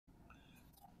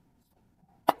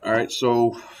All right,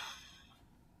 so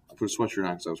I put a sweatshirt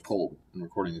on because I was cold and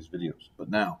recording these videos. But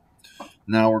now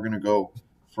we're gonna go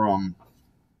from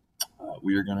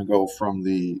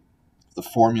the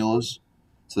formulas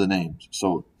to the names.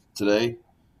 So today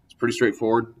it's pretty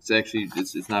straightforward.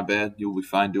 It's not bad. You'll be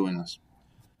fine doing this.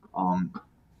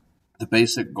 The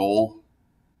basic goal,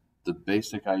 the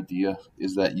basic idea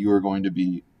is that you are going to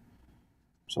be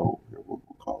we'll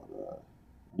call it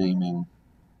naming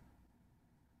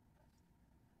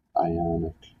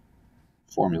ionic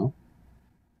formula.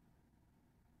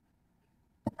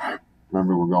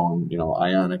 Remember, we're going,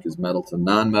 ionic is metal to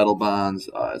non-metal bonds.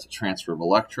 It's a transfer of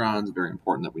electrons. Very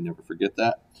important that we never forget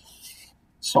that.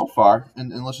 So far,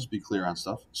 and let's just be clear on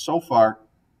stuff. So far,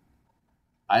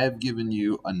 I have given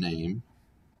you a name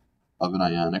of an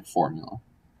ionic formula.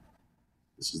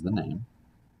 This is the name.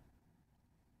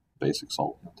 Basic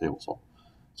salt, table salt,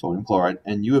 sodium chloride,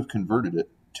 and you have converted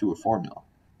it to a formula.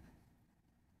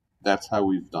 That's how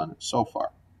we've done it so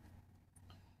far.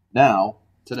 Now,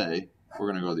 today, we're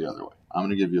going to go the other way. I'm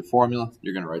going to give you a formula.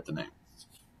 You're going to write the name.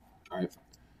 All right.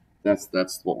 That's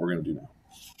what we're going to do now.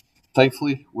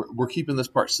 Thankfully, we're keeping this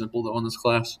part simple, though, in this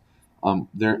class.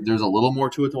 There's a little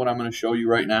more to it than what I'm going to show you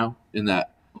right now, in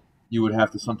that you would have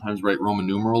to sometimes write Roman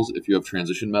numerals if you have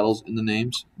transition metals in the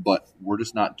names, but we're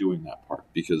just not doing that part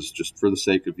because just for the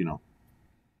sake of, keeping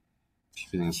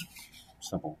things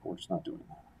simple, we're just not doing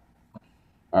that.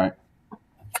 All right.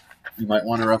 You might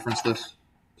want to reference this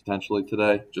potentially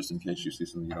today, just in case you see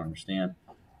something you don't understand.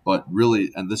 But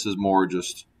really, and this is more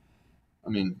just,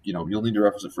 you'll need to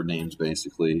reference it for names,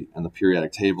 basically, and the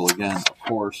periodic table, again, of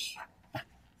course,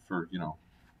 for,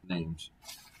 names.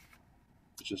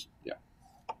 It's just, yeah.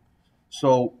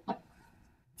 So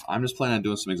I'm just planning on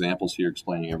doing some examples here,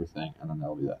 explaining everything, and then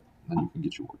that'll be that. And then you can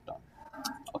get your work done.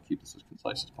 I'll keep this as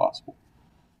concise as possible.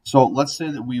 So let's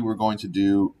say that we were going to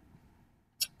do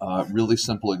a really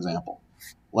simple example.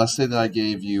 Let's say that I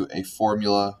gave you a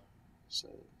formula, say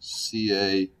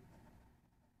CaBr2.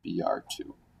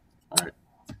 All right.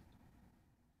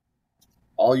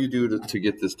 All you do to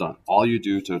get this done, all you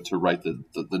do to write the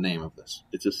name of this,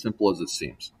 it's as simple as it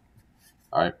seems.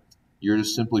 All right. You're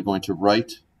just simply going to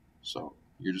write, so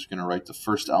you're just going to write the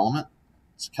first element.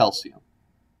 It's calcium.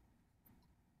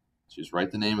 So just write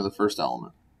the name of the first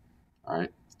element. All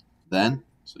right. Then,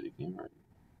 so you can write,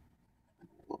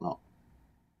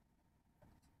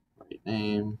 write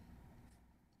name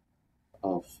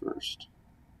of first,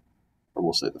 or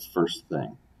we'll say the first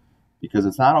thing, because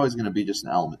it's not always going to be just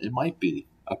an element. It might be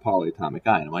a polyatomic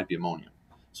ion. It might be ammonium.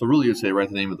 So really, you'd say write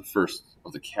the name of the first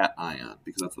of the cation,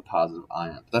 because that's the positive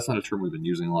ion. But that's not a term we've been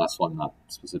using a lot, so I'm not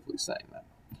specifically saying that.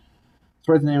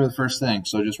 So write the name of the first thing.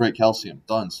 So just write calcium.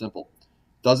 Done. Simple.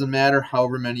 Doesn't matter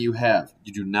however many you have.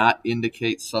 You do not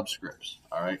indicate subscripts.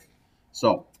 All right.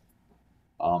 So,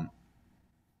 I'll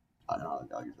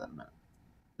use that in a minute.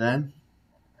 Then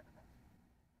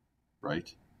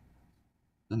write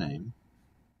the name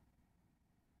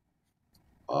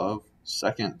of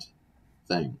second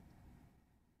thing,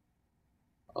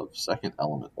 of second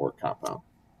element or compound.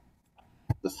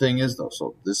 The thing is, though,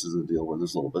 so this is the deal with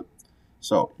this a little bit.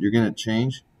 So you're going to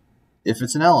change, if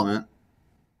it's an element,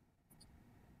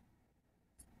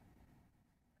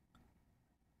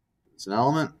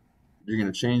 you're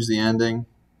going to change the ending,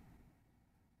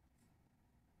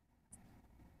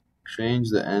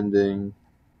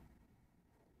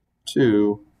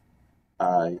 to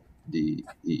IDE.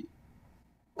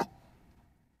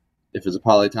 If it's a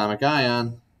polyatomic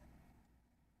ion,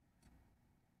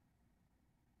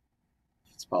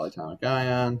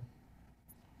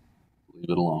 leave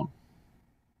it alone.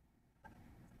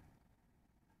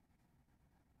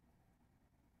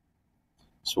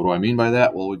 So what do I mean by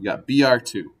that? Well, we've got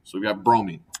Br2. So we've got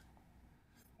bromine.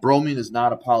 Bromine is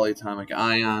not a polyatomic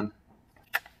ion.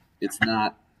 It's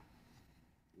not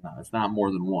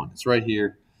more than one. It's right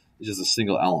here. It's just a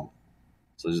single element.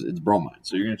 So it's bromine.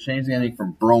 So you're going to change the ending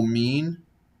from bromine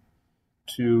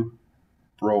to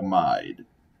bromide.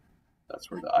 That's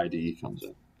where the IDE comes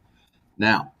in.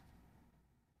 Now,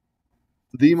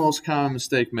 the most common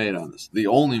mistake made on this, the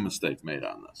only mistake made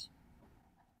on this,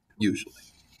 usually,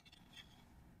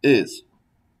 is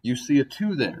you see a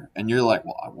 2 there, and you're like,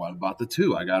 well, what about the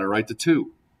 2? I got to write the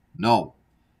 2. No.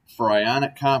 For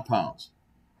ionic compounds,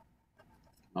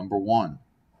 number 1,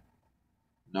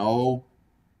 no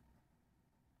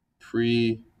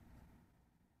prefix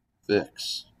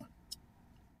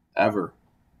ever.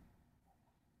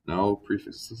 No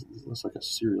prefix. This looks like a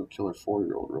serial killer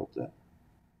 4-year-old wrote that.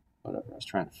 Whatever, I was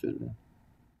trying to fit it in.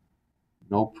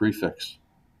 No prefix.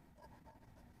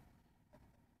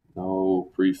 No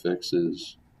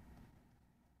prefixes.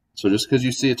 So just because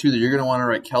you see it too, you're going to want to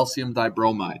write calcium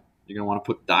dibromide. You're going to want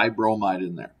to put dibromide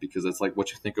in there because that's like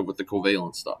what you think of with the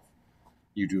covalent stuff.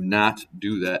 You do not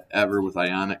do that ever with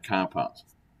ionic compounds.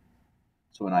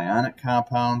 So in ionic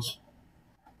compounds,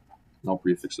 no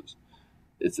prefixes.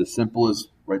 It's as simple as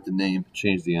write the name,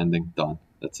 change the ending, done.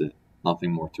 That's it.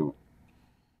 Nothing more to it.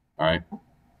 All right.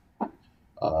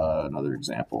 Another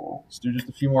example. Let's do just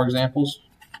a few more examples.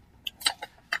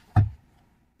 And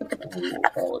we will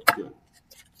call it good.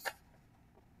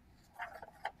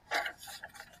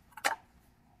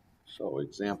 So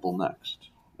example next,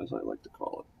 as I like to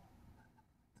call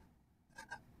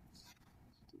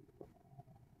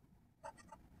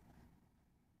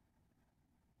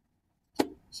it.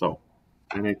 So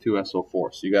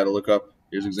Na2SO4. So you got to look up,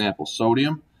 here's example,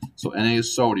 sodium. So Na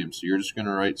is sodium. So you're just going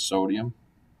to write sodium.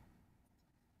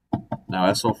 Now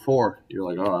SO4, you're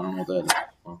like, oh, I don't know what that is.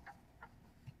 Well,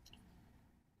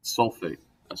 sulfate.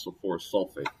 SO4 is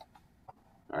sulfate.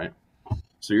 All right.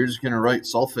 So you're just going to write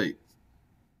sulfate.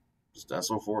 Just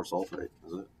SO4 sulfate.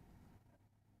 Is it?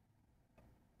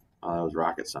 Oh, that was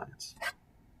rocket science.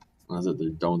 That's it. They're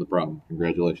done with the problem.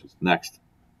 Congratulations. Next.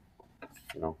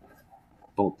 You know,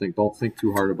 don't think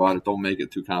too hard about it. Don't make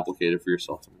it too complicated for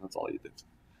yourself. I mean, that's all you do.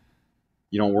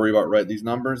 You don't worry about writing these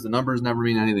numbers. The numbers never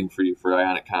mean anything for you for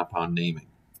ionic compound naming.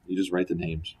 You just write the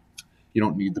names. You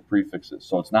don't need the prefixes.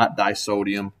 So it's not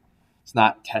disodium. It's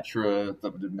not tetra.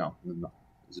 No.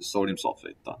 It's just sodium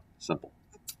sulfate. Done. Simple.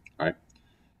 All right.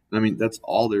 I mean, that's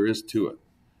all there is to it.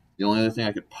 The only other thing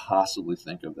I could possibly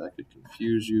think of that could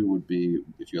confuse you would be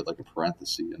if you had like a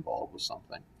parenthesis involved with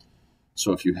something.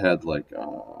 So if you had like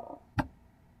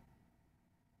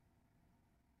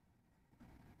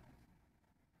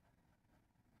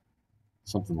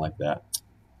something like that.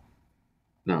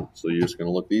 No, so you're just going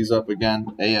to look these up again.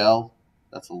 Al,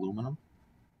 that's aluminum.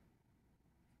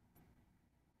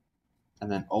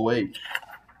 And then OH.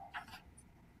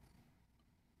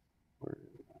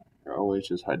 Your OH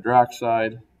is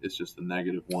hydroxide. It's just a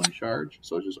 -1 charge,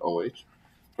 so it's just OH.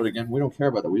 But again, we don't care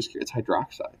about that. We just care it's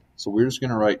hydroxide. So we're just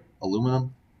going to write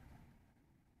aluminum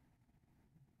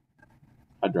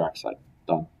hydroxide.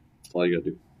 Done. That's all you got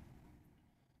to do.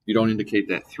 You don't indicate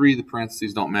that. 3, the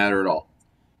parentheses don't matter at all.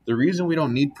 The reason we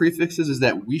don't need prefixes is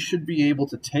that we should be able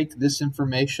to take this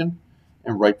information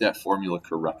and write that formula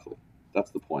correctly.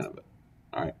 That's the point of it.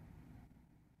 All right.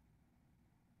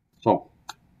 So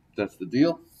that's the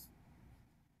deal.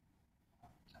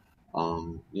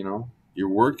 You know, your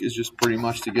work is just pretty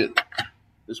much to get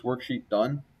this worksheet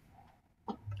done.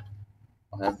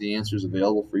 I'll have the answers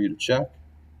available for you to check,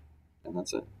 and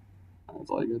that's it. That's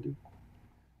all you gotta do.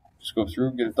 Just go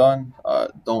through, get it done.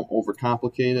 Don't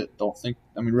overcomplicate it. Don't think.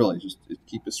 I mean, really, just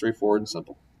keep it straightforward and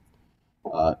simple.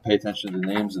 Pay attention to the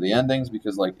names of the endings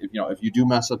because, like, if you do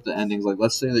mess up the endings, like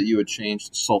let's say that you had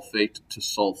changed sulfate to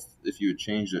sulf. If you had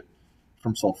changed it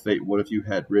from sulfate, what if you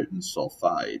had written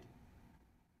sulfide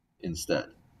instead?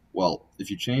 Well,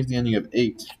 if you change the ending of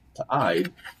 8 to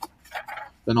 "ide,"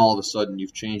 then all of a sudden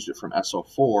you've changed it from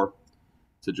SO4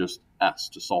 to just S,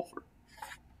 to sulfur.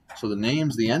 So the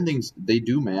names, the endings, they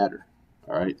do matter.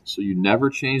 All right. So you never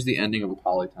change the ending of a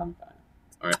polyatomic ion.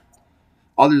 All right.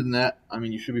 Other than that, I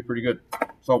mean, you should be pretty good.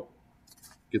 So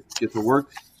get to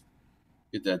work,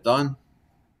 get that done.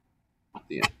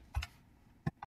 The end.